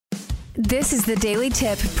This is the Daily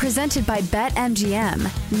Tip presented by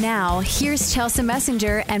BetMGM. Now, here's Chelsea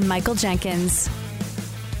Messenger and Michael Jenkins.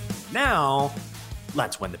 Now,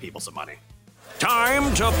 let's win the people some money.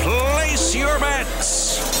 Time to place your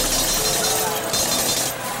bets.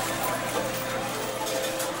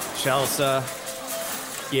 Chelsea,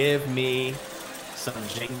 give me some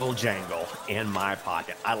jingle jangle in my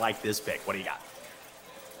pocket. I like this pick. What do you got?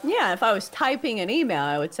 Yeah, if I was typing an email,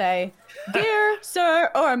 I would say, "Dear sir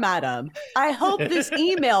or madam, I hope this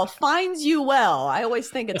email finds you well." I always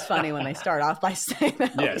think it's funny when they start off by saying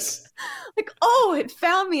that. Yes. Like, oh, it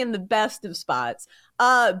found me in the best of spots.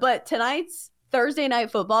 But tonight's Thursday night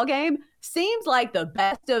football game seems like the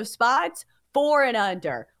best of spots, 4 and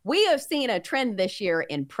under. We have seen a trend this year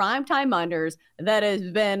in primetime unders that has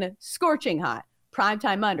been scorching hot.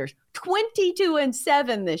 Primetime unders,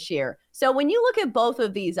 22-7 this year. So when you look at both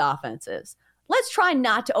of these offenses, let's try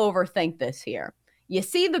not to overthink this here. You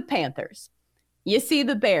see the Panthers, you see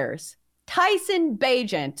the Bears, Tyson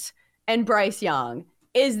Bagent and Bryce Young.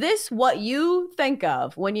 Is this what you think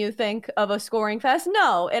of when you think of a scoring fest?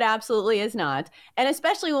 No, it absolutely is not. And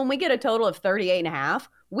especially when we get a total of 38.5,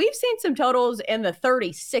 we've seen some totals in the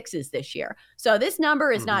 36s this year. So this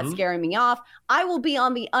number is not scaring me off. I will be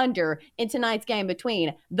on the under in tonight's game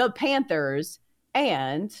between the Panthers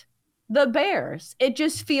and the Bears. It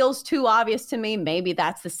just feels too obvious to me. Maybe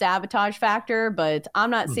that's the sabotage factor, but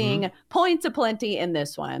I'm not seeing points aplenty in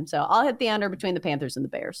this one. So I'll hit the under between the Panthers and the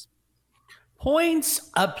Bears.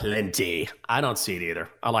 Points aplenty. I don't see it either.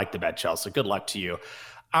 I like the bet, Chelsea. Good luck to you.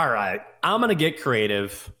 All right. I'm going to get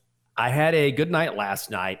creative. I had a good night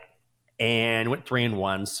last night and went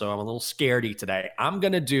 3-1, so I'm a little scaredy today. I'm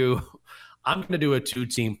going to do a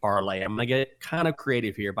 2-team parlay. I'm going to get kind of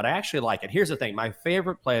creative here, but I actually like it. Here's the thing. My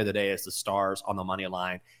favorite play of the day is the Stars on the money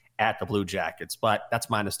line at the Blue Jackets, but that's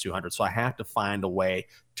 -200, so I have to find a way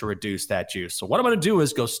to reduce that juice. So what I'm going to do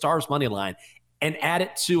is go Stars money line and add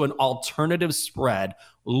it to an alternative spread,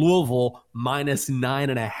 Louisville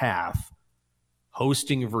 -9.5,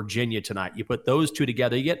 hosting Virginia tonight. You put those two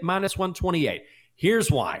together, you get -128. Here's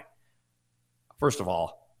why. First of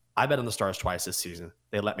all, I bet on the Stars twice this season.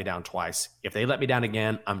 They let me down twice. If they let me down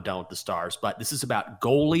again, I'm done with the Stars. But this is about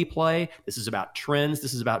goalie play. This is about trends.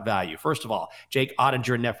 This is about value. First of all, Jake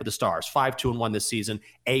Ottinger in net for the Stars, 5-2-1 this season.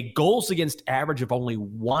 A goals against average of only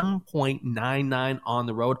 1.99 on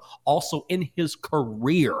the road. Also in his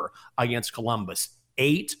career against Columbus,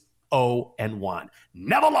 8-0-1.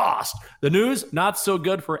 Never lost. The news, not so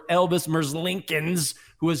good for Elvis Merzlikins,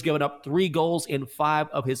 who has given up 3 goals in 5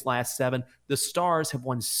 of his last 7. The Stars have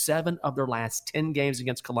won 7 of their last 10 games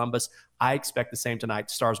against Columbus. I expect the same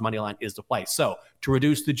tonight. Stars money line is the play. So to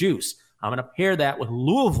reduce the juice, I'm going to pair that with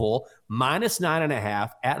Louisville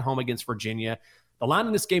 -9.5 at home against Virginia. The line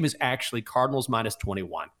in this game is actually Cardinals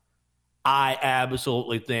 -21. I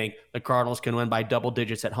absolutely think the Cardinals can win by double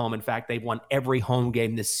digits at home. In fact, they've won every home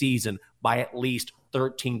game this season by at least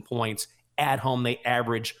 13 points. At home, they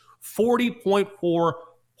average 40.4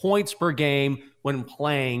 points per game when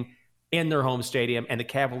playing in their home stadium, and the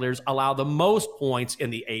Cavaliers allow the most points in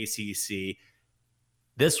the ACC.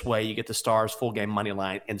 This way, you get the Stars full game money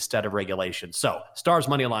line instead of regulation. So, Stars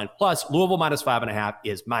money line plus Louisville -5.5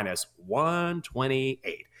 is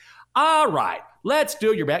 -128. All right, let's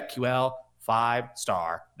do your BetQL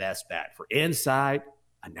 5-star best bet for insight,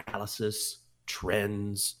 analysis,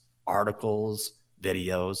 trends, articles,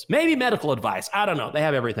 videos, maybe medical advice. I don't know. They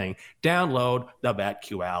have everything. Download the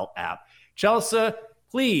BetQL app. Chelsea,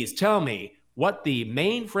 please tell me what the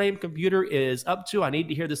mainframe computer is up to. I need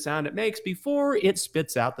to hear the sound it makes before it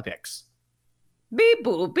spits out the picks. Beep,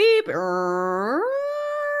 boop, beep. Beep, boop.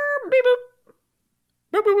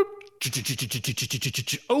 Boop, boop, boop.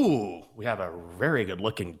 Oh, we have a very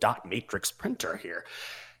good-looking dot matrix printer here.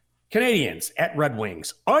 Canadians at Red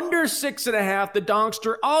Wings, under 6.5. The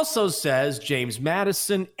Donkster also says James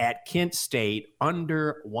Madison at Kent State,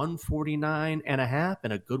 under 149.5.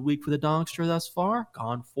 And a good week for the Donkster thus far.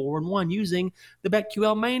 Gone 4-1 using the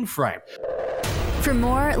BetQL mainframe. For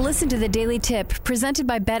more, listen to the Daily Tip presented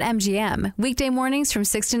by BetMGM. Weekday mornings from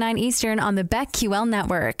 6 to 9 Eastern on the BetQL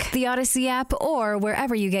network, the Odyssey app, or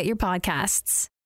wherever you get your podcasts.